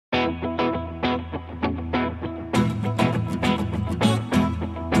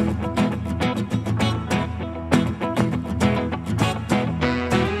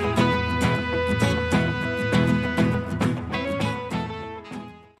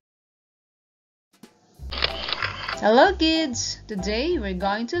Hello kids! Today we're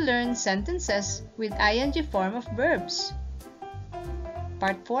going to learn sentences with ing form of verbs.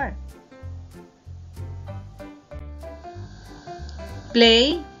 Part 4.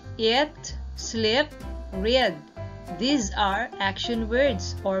 Play, eat, sleep, read. These are action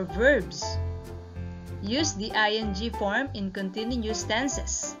words or verbs. Use the ing form in continuous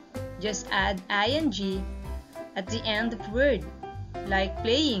tenses. Just add ing at the end of word, like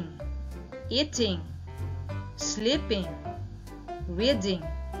playing, eating, sleeping, reading.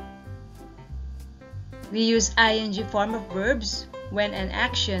 We use ing form of verbs when an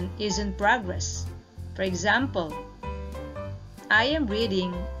action is in progress. For example, I am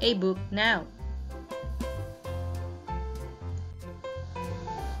reading a book now.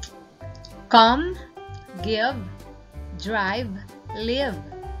 Come, give, drive, live.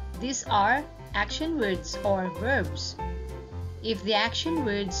 These are action words or verbs. If the action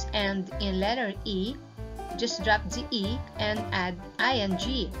words end in letter E, just drop the E and add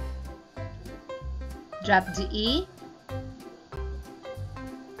ing. Drop the E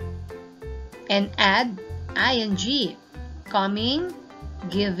and add ing. Coming,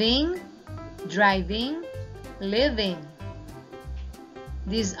 giving, driving, living.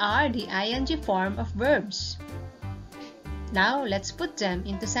 These are the ing form of verbs. Now let's put them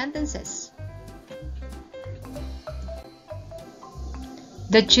into sentences.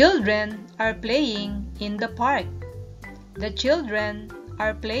 The children are playing in the park. The children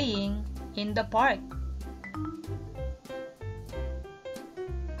are playing in the park.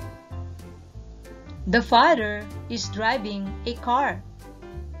 The father is driving a car.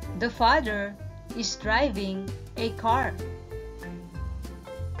 The father is driving a car.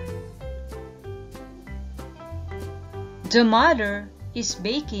 The mother is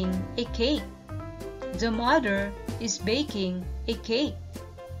baking a cake. The mother is baking a cake.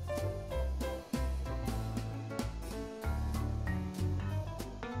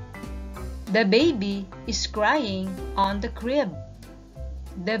 The baby is crying on the crib.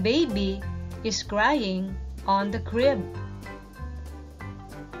 The baby is crying on the crib.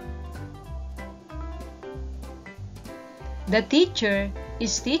 The teacher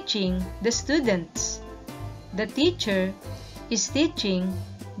is teaching the students. The teacher is teaching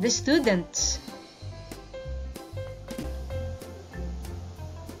the students.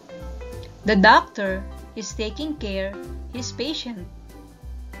 The doctor is taking care of his patient.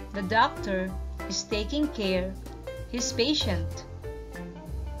 The doctor is taking care of his patient.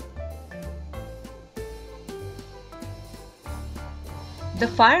 The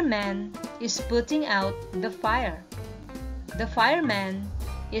fireman is putting out the fire. The fireman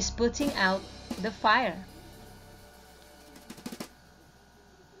is putting out the fire.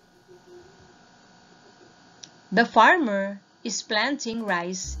 The farmer is planting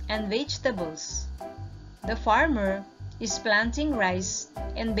rice and vegetables. The farmer is planting rice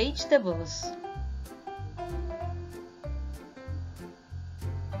and vegetables.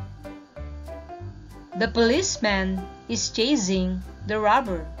 The policeman is chasing the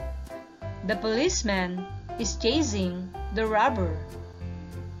robber. The policeman is chasing the robber.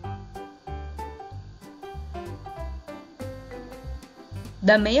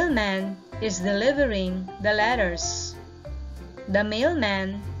 The mailman is delivering the letters. The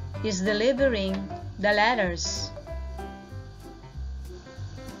mailman is delivering the letters.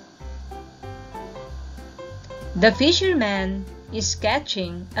 The fisherman is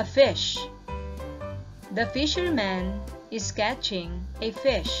catching a fish. The fisherman is catching a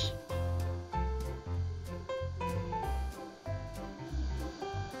fish.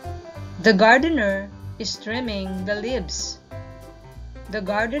 The gardener is trimming the leaves. The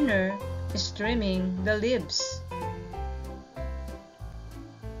gardener is trimming the leaves.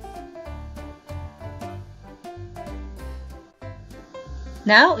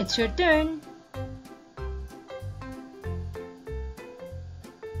 Now it's your turn.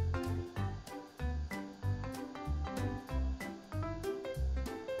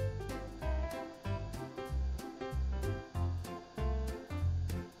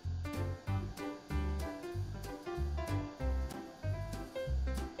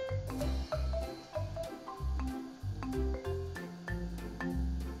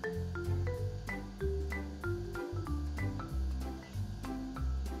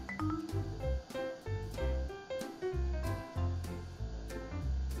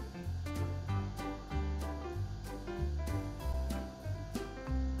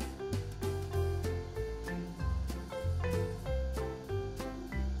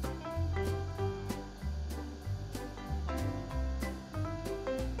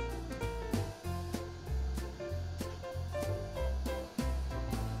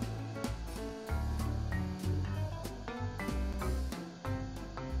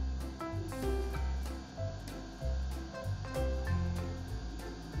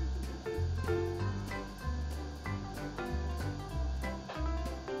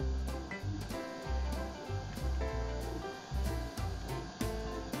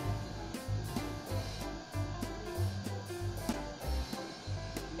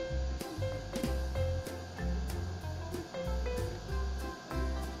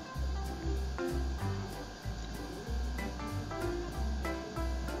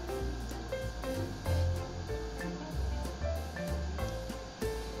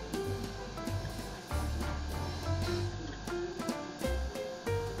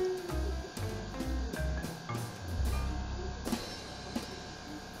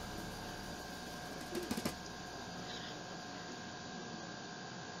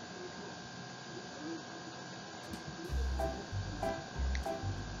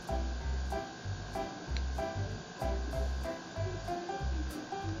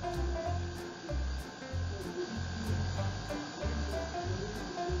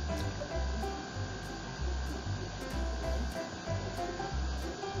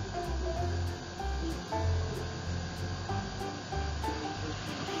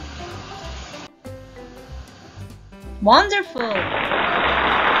 Wonderful!